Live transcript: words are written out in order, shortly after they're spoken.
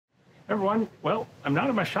Everyone, well, I'm not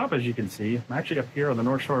at my shop, as you can see. I'm actually up here on the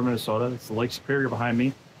North Shore of Minnesota. It's the Lake Superior behind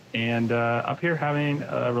me. And up here having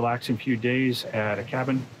a relaxing few days at a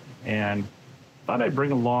cabin, and thought I'd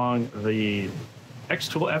bring along the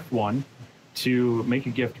xTool F1 to make a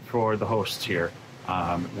gift for the hosts here.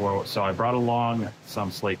 So I brought along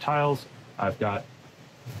some slate tiles. I've got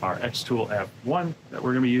our xTool F1 that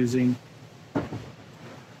we're gonna be using.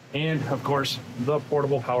 And of course, the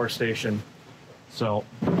portable power station. So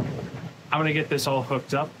I'm gonna get this all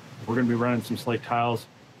hooked up. We're gonna be running some slate tiles,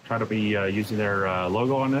 try to be using their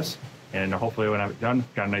logo on this, and hopefully when I'm done,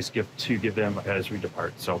 got a nice gift to give them as we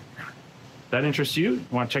depart. So if that interests you,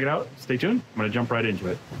 wanna check it out, stay tuned. I'm gonna jump right into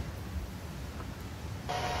it.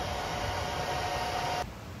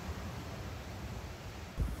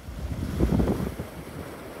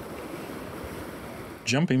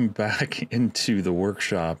 Jumping back into the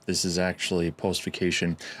workshop, this is actually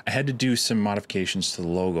post-vacation. I had to do some modifications to the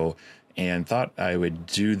logo and thought I would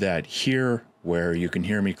do that here where you can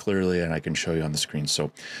hear me clearly and I can show you on the screen. So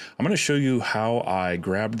I'm going to show you how I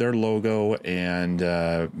grabbed their logo and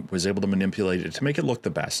was able to manipulate it to make it look the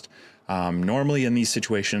best. Normally in these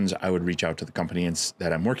situations, I would reach out to the company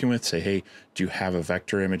that I'm working with, say, hey, do you have a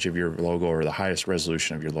vector image of your logo or the highest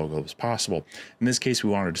resolution of your logo as possible? In this case, we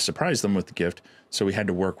wanted to surprise them with the gift, so we had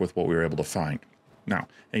to work with what we were able to find. Now,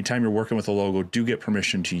 anytime you're working with a logo, do get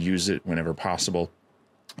permission to use it whenever possible,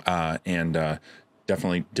 and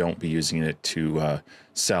definitely don't be using it to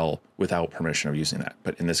sell without permission of using that.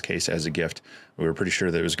 But in this case, as a gift, we were pretty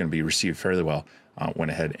sure that it was going to be received fairly well.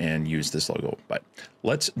 Went ahead and used this logo. But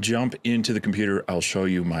let's jump into the computer. I'll show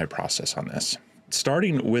you my process on this.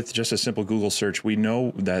 Starting with just a simple Google search, we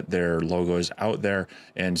know that their logo is out there,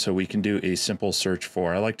 and so we can do a simple search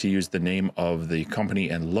for, I like to use the name of the company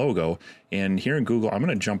and logo, and here in Google, I'm going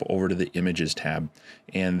to jump over to the Images tab,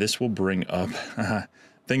 and this will bring up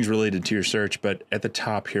things related to your search, but at the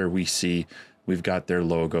top here we see we've got their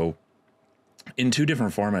logo in two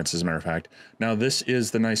different formats, as a matter of fact. Now this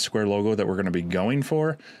is the nice square logo that we're going to be going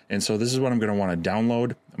for, and so this is what I'm going to want to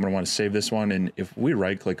download. I'm going to want to save this one, and if we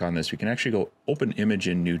right click on this, we can actually go open image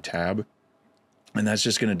in new tab, and that's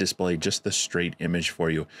just going to display just the straight image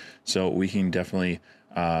for you. So we can definitely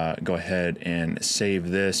go ahead and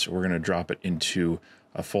save this. We're going to drop it into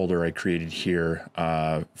a folder I created here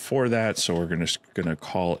for that, so we're going to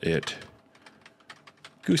call it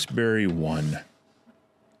Gooseberry 1.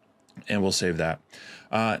 And we'll save that.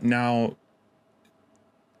 Now,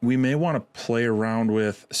 we may want to play around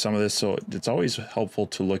with some of this, so it's always helpful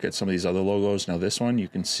to look at some of these other logos. Now, this one, you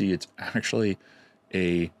can see it's actually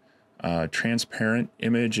a transparent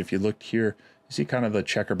image. If you look here, you see kind of the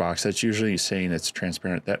checker box. That's usually saying it's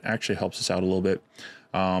transparent. That actually helps us out a little bit.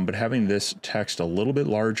 But having this text a little bit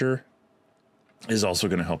larger is also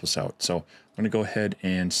going to help us out. So I'm going to go ahead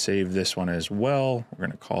and save this one as well. We're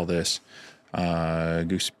going to call this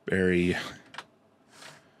Gooseberry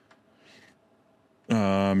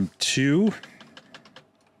 2,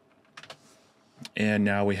 and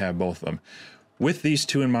now we have both of them. With these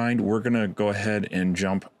two in mind, we're going to go ahead and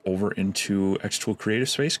jump over into xTool Creative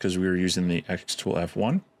Space because we were using the xTool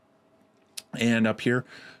F1. And up here,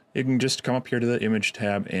 you can just come up here to the image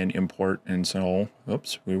tab and import. And so,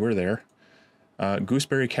 oops, we were there.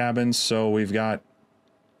 Gooseberry Cabins. So we've got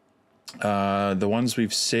the ones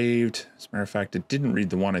we've saved. As a matter of fact, it didn't read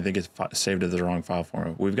the one. I think it's saved as the wrong file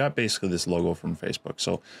format. We've got basically this logo from Facebook.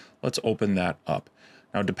 So let's open that up.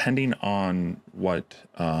 Now, depending on what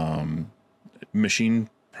machine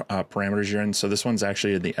parameters you're in, so this one's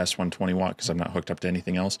actually in the S120 watt because I'm not hooked up to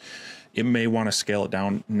anything else. It may want to scale it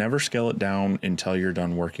down. Never scale it down until you're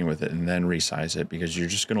done working with it and then resize it because you're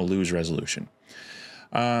just going to lose resolution.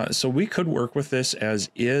 So we could work with this as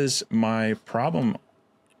is. My problem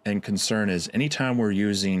and concern is anytime we're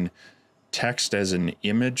using text as an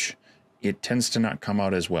image, it tends to not come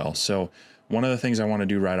out as well. So one of the things I want to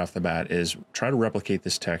do right off the bat is try to replicate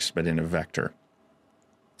this text, but in a vector.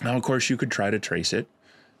 Now, of course, you could try to trace it,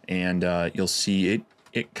 and you'll see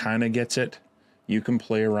it kind of gets it. You can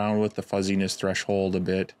play around with the fuzziness threshold a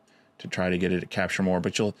bit to try to get it to capture more,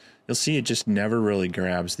 but you'll see it just never really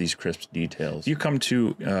grabs these crisp details. You come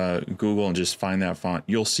to Google and just find that font,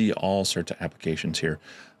 you'll see all sorts of applications here.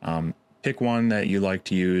 Pick one that you like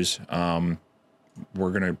to use. Let's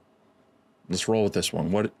roll with this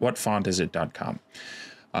one. What font is it.com.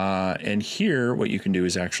 And here, what you can do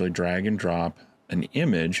is actually drag and drop an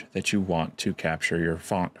image that you want to capture your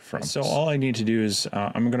font from. So all I need to do is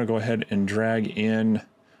I'm going to go ahead and drag in.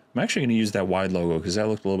 I'm actually going to use that wide logo because that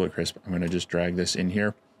looked a little bit crisp. I'm going to just drag this in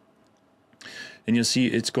here. And you'll see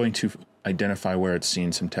it's going to identify where it's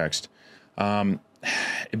seeing some text.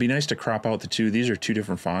 it'd be nice to crop out the two. These are two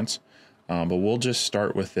different fonts, but we'll just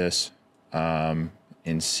start with this and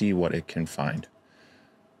see what it can find.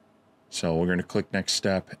 So we're going to click next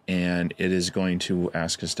step, and it is going to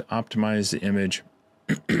ask us to optimize the image,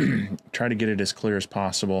 try to get it as clear as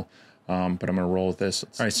possible, but I'm going to roll with this.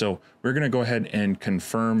 All right, so we're going to go ahead and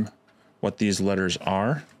confirm what these letters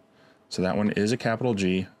are. So that one is a capital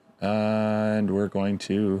G, and we're going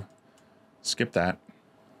to skip that.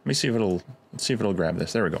 Let me see if let's see if it'll grab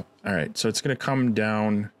this. There we go. All right, so it's going to come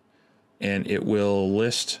down, and it will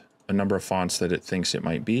list a number of fonts that it thinks it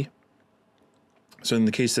might be. So in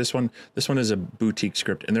the case this one is a boutique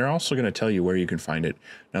script, and they're also going to tell you where you can find it.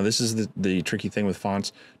 Now this is the tricky thing with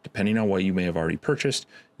fonts. Depending on what you may have already purchased,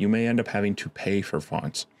 you may end up having to pay for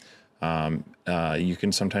fonts. You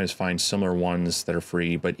can sometimes find similar ones that are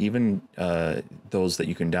free, but even those that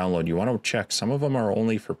you can download, you want to check. Some of them are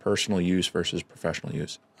only for personal use versus professional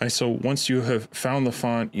use. All right, so once you have found the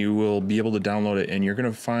font, you will be able to download it, and you're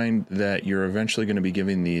going to find that you're eventually going to be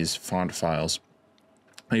given these font files.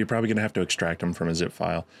 You're probably going to have to extract them from a zip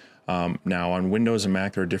file. Now on Windows and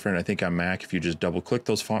Mac, they're different. I think on Mac, if you just double click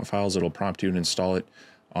those font files, it'll prompt you to install it.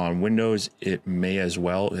 On Windows, it may as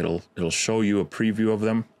well. It'll show you a preview of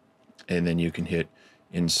them, and then you can hit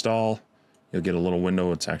install. You'll get a little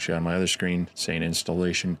window. It's actually on my other screen saying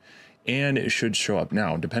installation, and it should show up.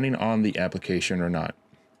 Now, depending on the application or not,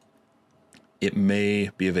 it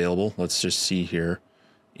may be available. Let's just see here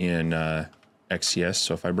in XCS.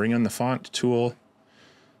 So if I bring in the font tool,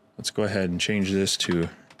 let's go ahead and change this to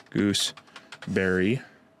Gooseberry.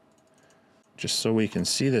 Just so we can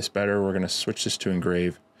see this better, we're going to switch this to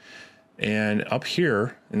engrave. And up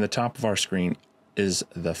here in the top of our screen is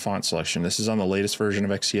the font selection. This is on the latest version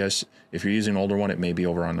of XCS. If you're using an older one, it may be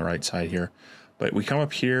over on the right side here. But we come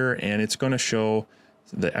up here, and it's going to show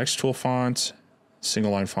the xTool fonts,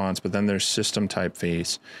 single line fonts, but then there's system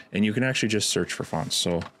typeface, and you can actually just search for fonts.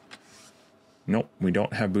 So nope, we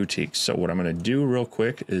don't have boutiques. So what I'm going to do real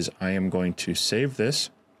quick is I am going to save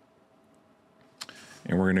this,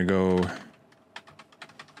 and we're going to go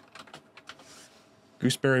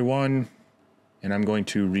Gooseberry 1, and I'm going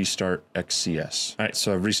to restart XCS. All right,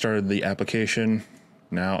 so I've restarted the application.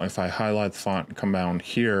 Now if I highlight the font and come down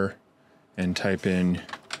here and type in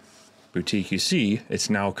boutique, you see it's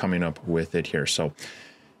now coming up with it here. So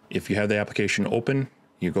if you have the application open,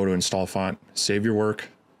 you go to install font, save your work,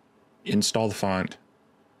 install the font,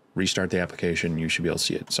 restart the application, you should be able to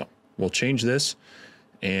see it. So we'll change this,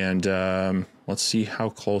 and let's see how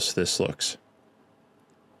close this looks.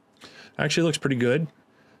 Actually looks pretty good.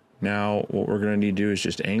 Now what we're going to need to do is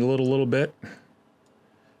just angle it a little bit,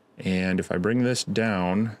 and if I bring this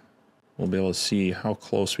down, we'll be able to see how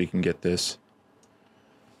close we can get this.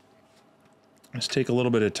 Let's take a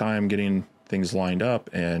little bit of time getting things lined up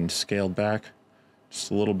and scaled back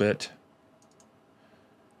just a little bit.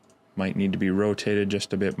 Might need to be rotated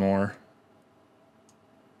just a bit more,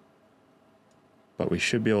 but we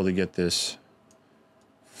should be able to get this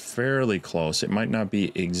fairly close. It might not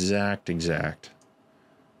be exact,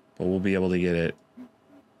 but we'll be able to get it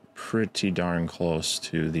pretty darn close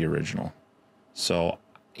to the original. So,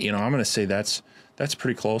 you know, I'm going to say that's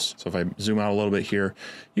pretty close. So if I zoom out a little bit here,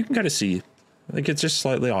 you can kind of see, I think it's just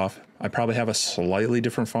slightly off. I probably have a slightly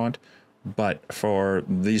different font, but for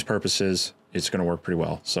these purposes, it's going to work pretty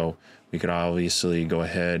well. So we could obviously go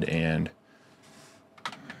ahead and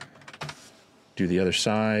do the other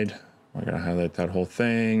side. We're going to highlight that whole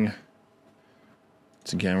thing.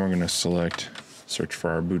 So again, we're going to select, search for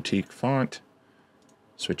our boutique font,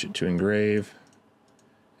 switch it to engrave,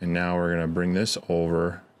 and now we're going to bring this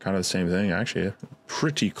over, kind of the same thing, actually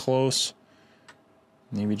pretty close.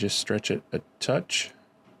 Maybe just stretch it a touch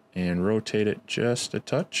and rotate it just a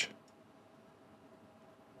touch.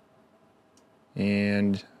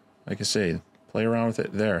 And like I say, play around with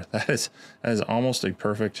it there. That is almost a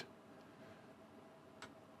perfect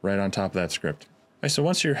right on top of that script. All right, so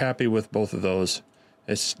once you're happy with both of those,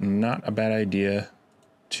 it's not a bad idea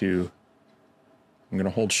to, I'm going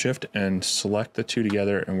to hold shift and select the two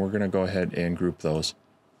together, and we're going to go ahead and group those.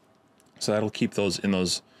 So that'll keep those in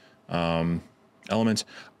those elements.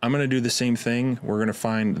 I'm going to do the same thing. We're going to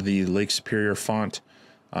find the Lake Superior font,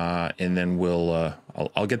 and then we'll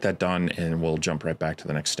I'll get that done, and we'll jump right back to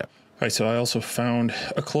the next step. All right, so I also found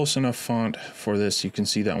a close enough font for this. You can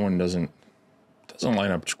see that one doesn't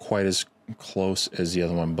line up quite as close as the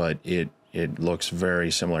other one, but it looks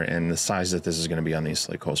very similar, and the size that this is going to be on these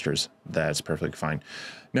slate coasters, that's perfectly fine.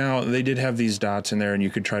 Now, they did have these dots in there, and you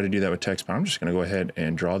could try to do that with text, but I'm just going to go ahead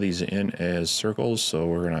and draw these in as circles. So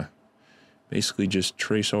we're going to basically just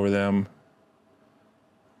trace over them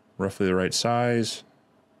roughly the right size,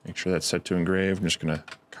 Make sure that's set to engrave. I'm just gonna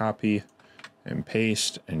copy and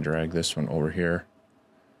paste and drag this one over here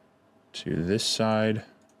to this side.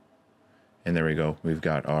 And there we go. We've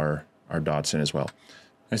got our dots in as well.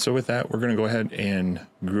 And so with that, we're going to go ahead and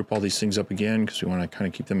group all these things up again because we want to kind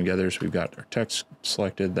of keep them together. So we've got our text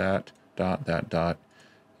selected, that dot,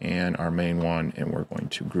 and our main one, and we're going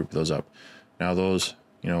to group those up. Now those,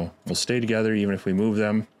 will stay together even if we move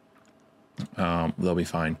them. They'll be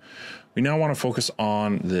fine. We now want to focus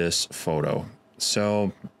on this photo.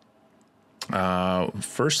 So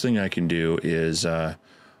first thing I can do is I'm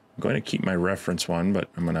going to keep my reference one, but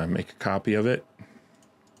I'm going to make a copy of it.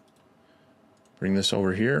 Bring this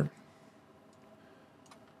over here,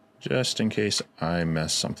 just in case I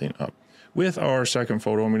mess something up. With our second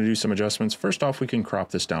photo, I'm going to do some adjustments. First off, we can crop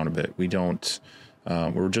this down a bit. We're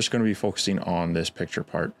just going to be focusing on this picture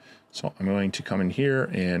part. So I'm going to come in here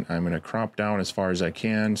and I'm going to crop down as far as I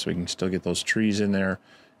can so we can still get those trees in there,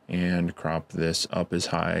 and crop this up as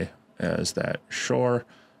high as that shore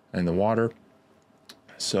and the water.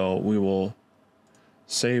 So we will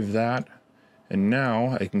save that. And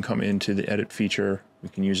now I can come into the edit feature. We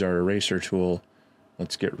can use our eraser tool.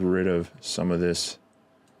 Let's get rid of some of this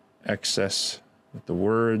excess with the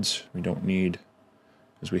words we don't need,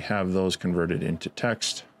 because we have those converted into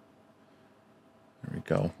text. There we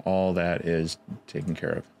go. All that is taken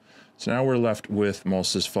care of. So now we're left with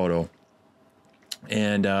most of this photo,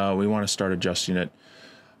 and we want to start adjusting it.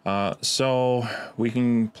 So we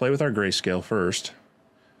can play with our grayscale first.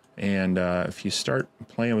 And if you start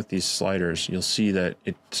playing with these sliders, you'll see that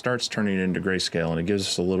it starts turning into grayscale, and it gives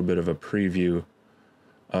us a little bit of a preview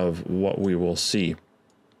of what we will see.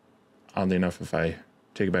 Oddly enough, if I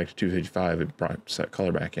take it back to 255, it brought that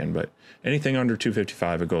color back in, but anything under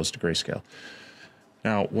 255, it goes to grayscale.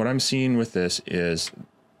 Now, what I'm seeing with this is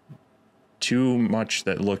too much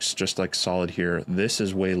that looks just like solid here. This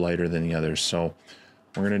is way lighter than the others, so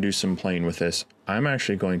we're going to do some playing with this. I'm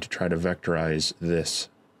actually going to try to vectorize this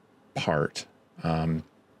part.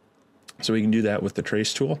 So we can do that with the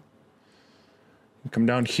trace tool. Come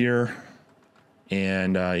down here,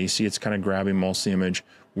 and you see it's kind of grabbing most of the image.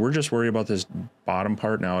 We're just worried about this bottom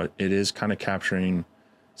part. Now it is kind of capturing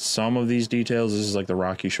some of these details. This is like the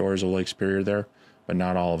rocky shores of Lake Superior there, but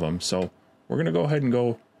not all of them. So we're going to go ahead and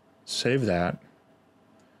go save that.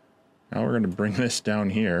 Now we're going to bring this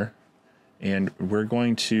down here, and we're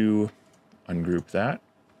going to ungroup that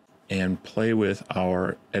and play with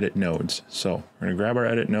our edit nodes. So we're going to grab our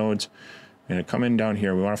edit nodes, we're going to come in down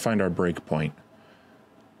here. We want to find our breakpoint,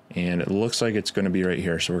 and it looks like it's going to be right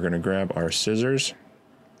here. So we're going to grab our scissors,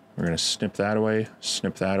 we're going to snip that away,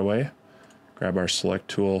 grab our select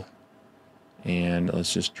tool, and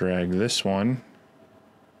let's just drag this one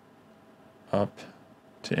up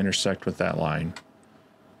to intersect with that line.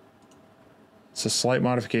 It's a slight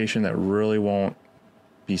modification that really won't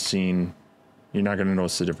be seen. You're not going to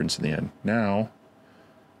notice the difference in the end. Now,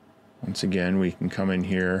 once again, we can come in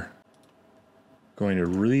here, going to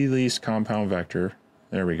release compound vector.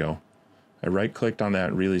 There we go. I right-clicked on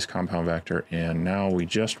that release compound vector, and now we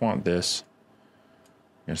just want this.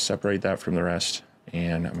 I'm going to separate that from the rest,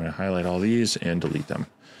 and I'm going to highlight all these and delete them.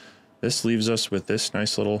 This leaves us with this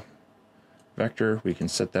nice little vector. We can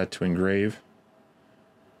set that to engrave.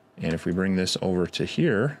 And if we bring this over to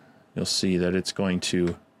here, you'll see that it's going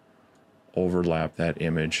to overlap that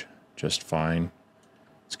image just fine.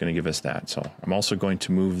 It's going to give us that. So I'm also going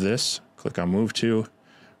to move this, click on move to.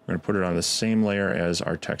 We're going to put it on the same layer as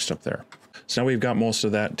our text up there. So now we've got most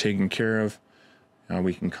of that taken care of. Now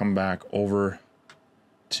we can come back over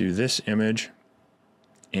to this image,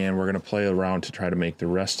 and we're going to play around to try to make the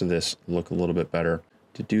rest of this look a little bit better.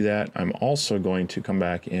 To do that, I'm also going to come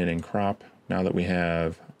back in and crop. Now that we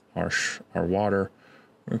have our water,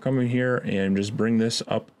 we're going to come in here and just bring this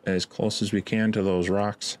up as close as we can to those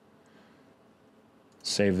rocks.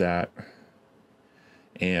 Save that.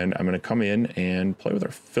 And I'm going to come in and play with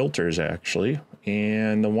our filters, actually.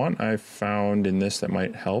 And the one I found in this that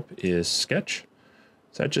might help is Sketch.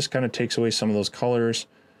 So that just kind of takes away some of those colors,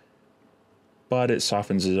 but it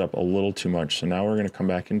softens it up a little too much. So now we're going to come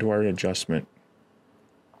back into our adjustment,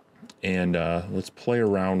 and let's play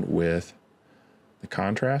around with the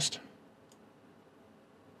contrast.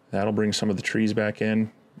 That'll bring some of the trees back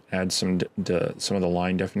in, add some of the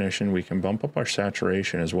line definition. We can bump up our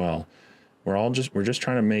saturation as well. We're just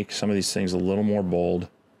trying to make some of these things a little more bold.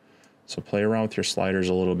 So play around with your sliders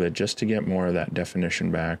a little bit just to get more of that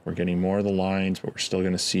definition back. We're getting more of the lines, but we're still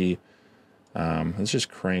going to see. Let's just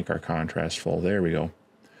crank our contrast full. There we go.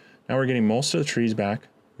 Now we're getting most of the trees back.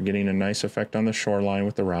 We're getting a nice effect on the shoreline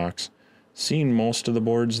with the rocks. Seeing most of the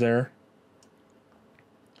boards there.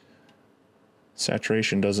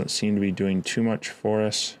 Saturation doesn't seem to be doing too much for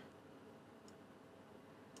us.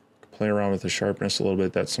 Play around with the sharpness a little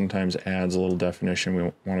bit. That sometimes adds a little definition. We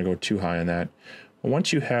don't want to go too high on that. But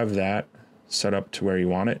once you have that set up to where you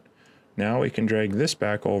want it, now we can drag this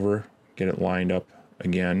back over, get it lined up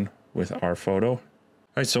again with our photo. All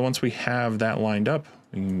right, so once we have that lined up,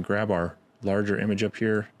 we can grab our larger image up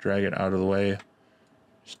here, drag it out of the way,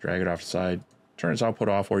 just drag it off the side, turn its output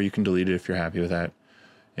off, or you can delete it if you're happy with that.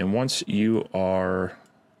 And once you are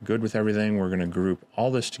good with everything, we're going to group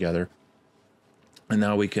all this together. And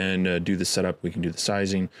now we can do the setup, we can do the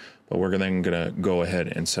sizing, but we're then going to go ahead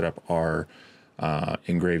and set up our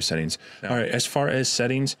engrave settings. All right, as far as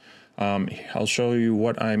settings, I'll show you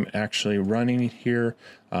what I'm actually running here.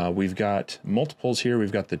 We've got multiples here.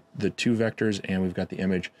 We've got the two vectors and we've got the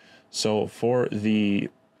image. So for the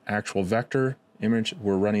actual vector image,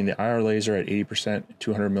 we're running the IR laser at 80%,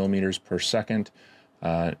 200 millimeters per second,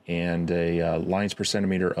 and a lines per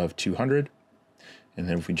centimeter of 200. And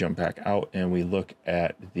then if we jump back out and we look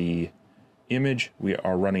at the image, we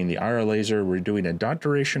are running the IR laser. We're doing a dot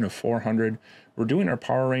duration of 400. We're doing our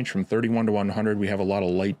power range from 31 to 100. We have a lot of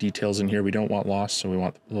light details in here. We don't want loss, so we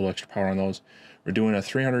want a little extra power on those. We're doing a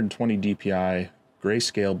 320 DPI,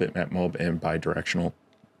 grayscale, bitmap mode, and bidirectional.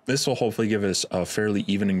 This will hopefully give us a fairly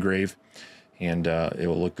even engrave, and it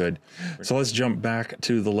will look good. So let's jump back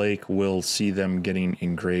to the lake. We'll see them getting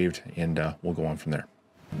engraved, and we'll go on from there.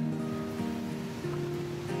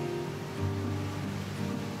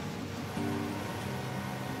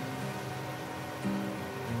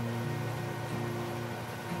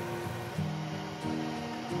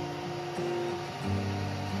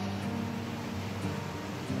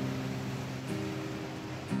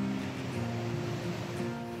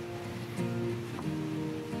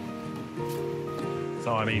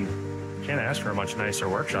 So, I mean, can't ask for a much nicer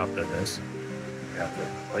workshop than this. Got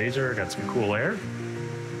the laser, got some cool air,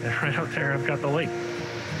 and right out there I've got the lake.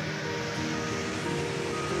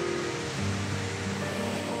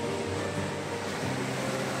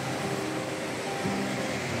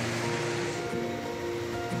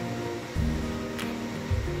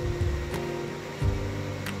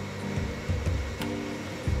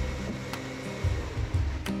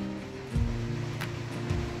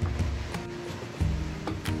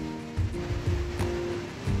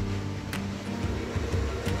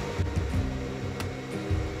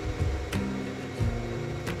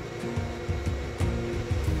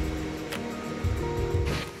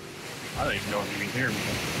 I don't even know if you can hear me.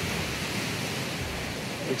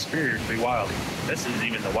 It's seriously wild. This isn't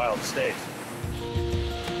even the wildest day.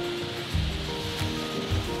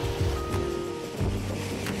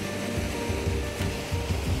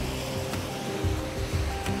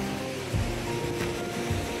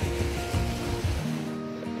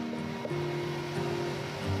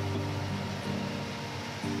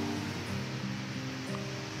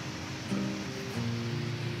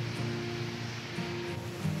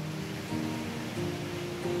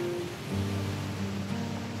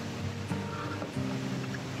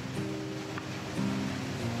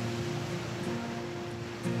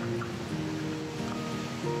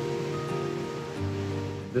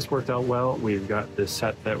 This worked out well. We've got this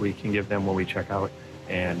set that we can give them when we check out,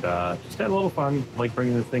 and just had a little fun, like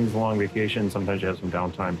bringing the things along vacation. Sometimes you have some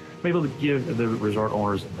downtime. I'm able to give the resort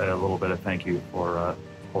owners a little bit of thank you for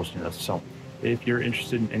hosting us. So if you're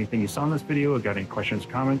interested in anything you saw in this video or got any questions,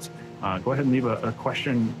 comments, go ahead and leave a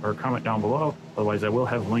question or comment down below. Otherwise, I will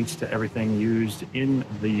have links to everything used in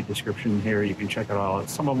the description here. You can check it all out.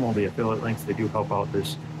 Some of them will be affiliate links. They do help out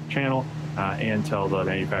this channel and tell the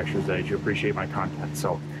manufacturers that you appreciate my content.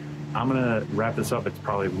 So I'm gonna wrap this up. It's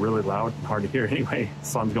probably really loud and hard to hear anyway. The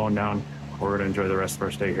sun's going down. We're gonna enjoy the rest of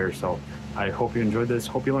our stay here. So I hope you enjoyed this.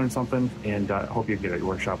 Hope you learned something, and hope you get a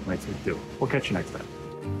workshop and make things do. We'll catch you next time.